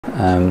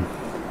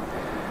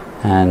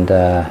and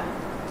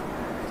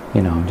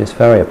you know, I'm just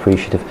very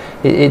appreciative.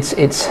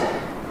 It's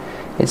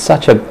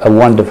such a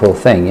wonderful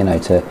thing, you know,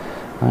 to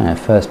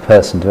first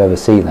person to ever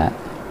see that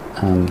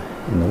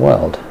in the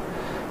world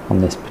on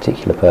this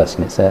particular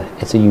person. It's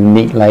a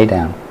unique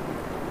laydown.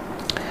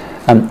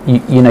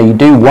 You know, you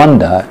do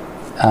wonder.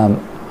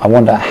 I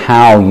wonder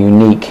how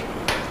unique,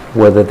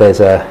 whether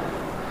there's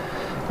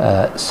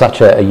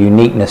such a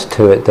uniqueness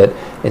to it that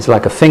it's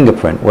like a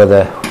fingerprint,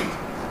 whether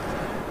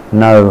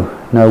no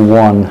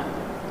one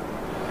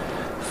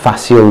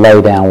fascial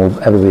laydown will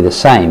ever be the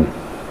same.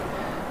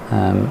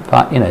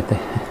 But you know,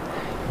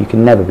 you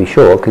can never be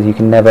sure, because you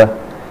can never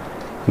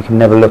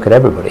look at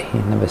everybody.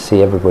 You can never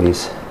see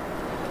everybody's.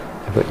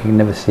 You can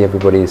never see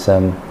everybody's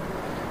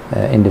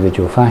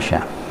individual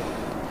fascia.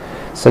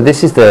 So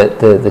this is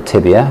the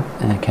tibia.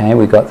 Okay,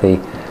 we've got the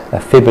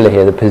fibula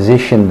here. The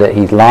position that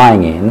he's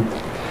lying in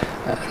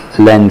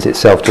lends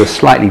itself to a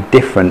slightly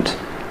different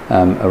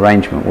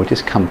arrangement. We'll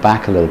just come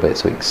back a little bit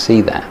so we can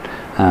see that,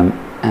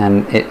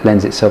 and it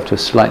lends itself to a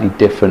slightly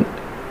different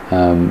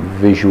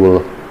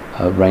visual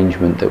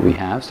arrangement that we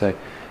have. So,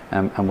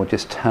 and we'll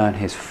just turn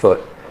his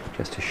foot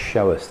just to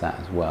show us that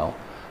as well.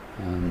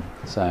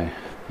 So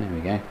there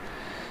we go.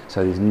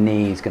 So his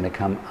knee is going to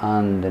come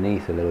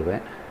underneath a little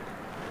bit,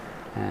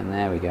 and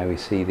there we go. We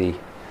see the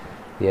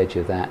edge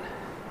of that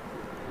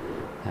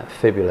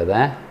fibula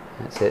there.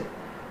 That's it.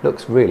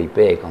 Looks really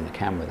big on the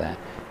camera there.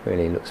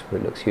 Really looks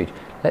huge.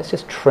 Let's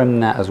just trim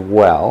that as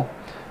well,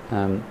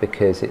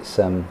 because it's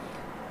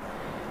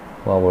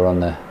while we're on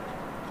the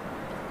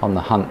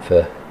hunt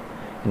for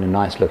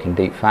nice looking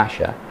deep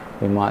fascia,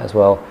 we might as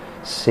well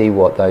see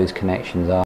what those connections are.